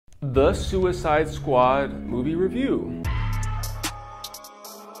The Suicide Squad movie review.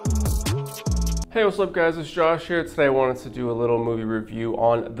 Hey, what's up guys, it's Josh here. Today I wanted to do a little movie review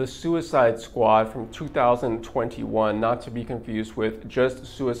on The Suicide Squad from 2021, not to be confused with just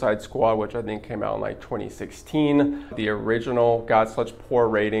Suicide Squad, which I think came out in like 2016. The original got such poor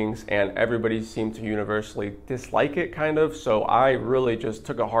ratings and everybody seemed to universally dislike it kind of, so I really just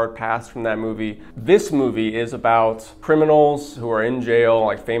took a hard pass from that movie. This movie is about criminals who are in jail,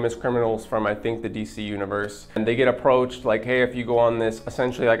 like famous criminals from I think the DC universe, and they get approached like, hey, if you go on this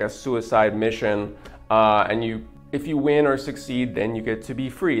essentially like a suicide mission, and if you win or succeed, then you get to be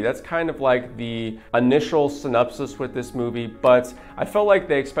free. That's kind of like the initial synopsis with this movie, but I felt like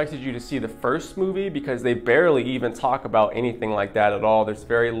they expected you to see the first movie because they barely even talk about anything like that at all. There's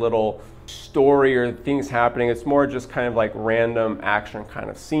very little story or things happening. It's more just kind of like random action kind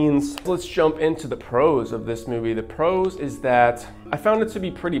of scenes. Let's jump into the pros of this movie. The pros is that I found it to be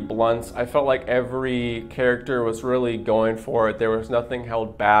pretty blunt. I felt like every character was really going for it. There was nothing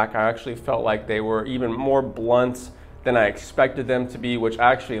held back. I actually felt like they were even more blunt than I expected them to be, which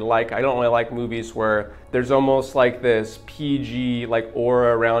I actually like. I don't really like movies where there's almost like this PG like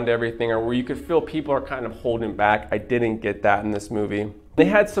aura around everything, or where you could feel people are kind of holding back. I didn't get that in this movie. They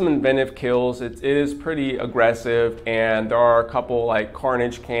had some inventive kills. It is pretty aggressive, and there are a couple like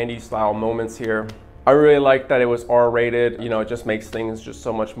Carnage Candy style moments here. I really like that it was R-rated. You know, it just makes things just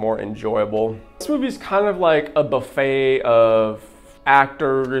so much more enjoyable. This movie is kind of like a buffet of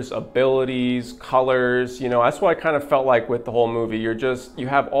actors, abilities, colors. You know, that's what I kind of felt like with the whole movie. You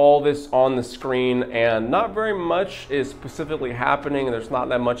have all this on the screen and not very much is specifically happening. There's not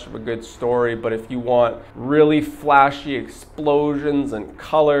that much of a good story, but if you want really flashy explosions and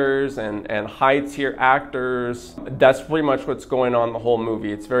colors and high tier actors, that's pretty much what's going on in the whole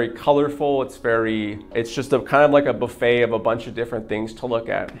movie. It's very colorful. It's just kind of like a buffet of a bunch of different things to look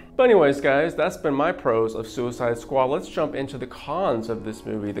at. But anyways, guys, that's been my pros of Suicide Squad. Let's jump into the cons of this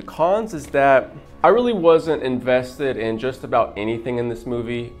movie. The cons is that I really wasn't invested in just about anything in this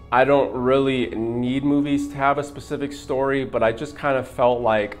movie. I don't really need movies to have a specific story, but I just kind of felt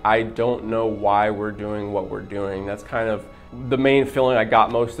like I don't know why we're doing what we're doing. That's kind of the main feeling I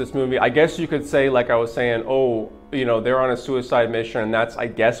got most of this movie. I guess you could say, like I was saying, oh, you know, they're on a suicide mission and that's, I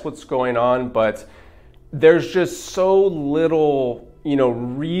guess, what's going on, but there's just so little, you know,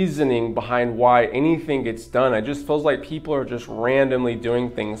 reasoning behind why anything gets done. It just feels like people are just randomly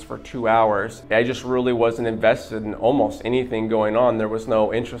doing things for 2 hours. I just really wasn't invested in almost anything going on. There was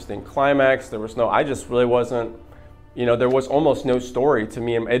no interesting climax. I just really wasn't, you know, there was almost no story to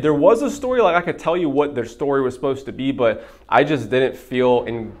me. There was a story, like I could tell you what their story was supposed to be, but I just didn't feel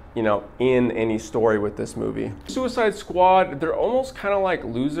in any story with this movie. Suicide Squad, they're almost kind of like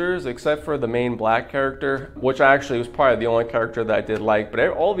losers, except for the main black character, which actually was probably the only character that I did like, but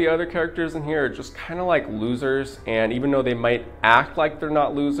all the other characters in here are just kind of like losers, and even though they might act like they're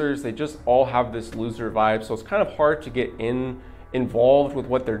not losers, they just all have this loser vibe, so it's kind of hard to get involved with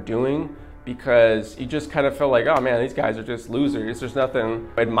what they're doing, because you just kind of feel like, oh man, these guys are just losers. There's nothing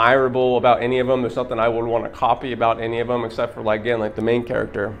admirable about any of them. There's nothing I would want to copy about any of them, except for, like, again, like the main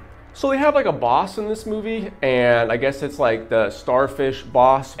character. So they have like a boss in this movie, and I guess it's like the starfish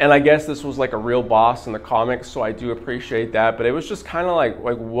boss, and I guess this was like a real boss in the comics, so I do appreciate that, but it was just kind of like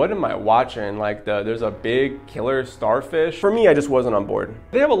what am I watching? Like there's a big killer starfish. For me, I just wasn't on board.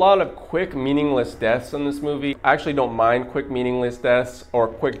 They have a lot of quick meaningless deaths in this movie. I actually don't mind quick meaningless deaths or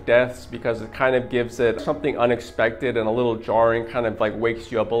quick deaths because it kind of gives it something unexpected and a little jarring, kind of like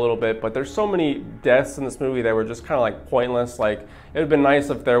wakes you up a little bit, but there's so many deaths in this movie that were just kind of like pointless. Like, it would have been nice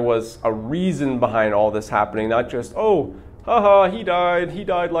if there was a reason behind all this happening, not just, oh, haha, he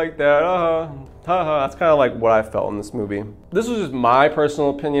died like that, haha. That's kind of like what I felt in this movie. This was just my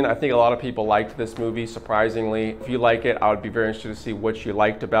personal opinion. I think a lot of people liked this movie, surprisingly. If you like it, I would be very interested to see what you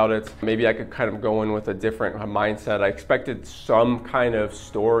liked about it. Maybe I could kind of go in with a different mindset. I expected some kind of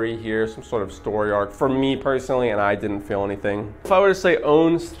story here, some sort of story arc for me personally, and I didn't feel anything. If I were to say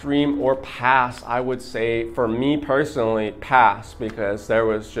own, stream, or pass, I would say for me personally, pass, because there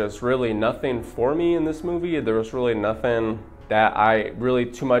was just really nothing for me in this movie. There was really nothing that I really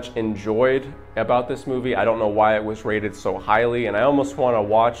too much enjoyed about this movie. I don't know why it was rated so highly, and I almost want to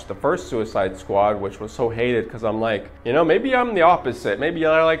watch the first Suicide Squad, which was so hated, because I'm like, you know, maybe I'm the opposite. Maybe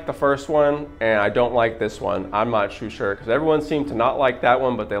I like the first one and I don't like this one. I'm not too sure, because everyone seemed to not like that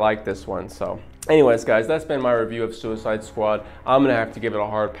one, but they like this one. So Anyways, guys, that's been my review of Suicide Squad. I'm gonna have to give it a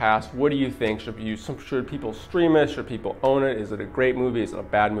hard pass. What do you think? Should people stream it? Should people own it? Is it a great movie? Is it a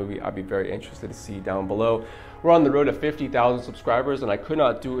bad movie? I'd be very interested to see down below. We're on the road to 50,000 subscribers, and I could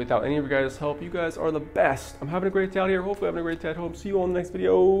not do it without any of your guys' help. You guys are the best. I'm having a great day out here. Hopefully having a great day at home. See you on the next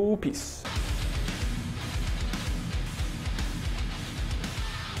video. Peace.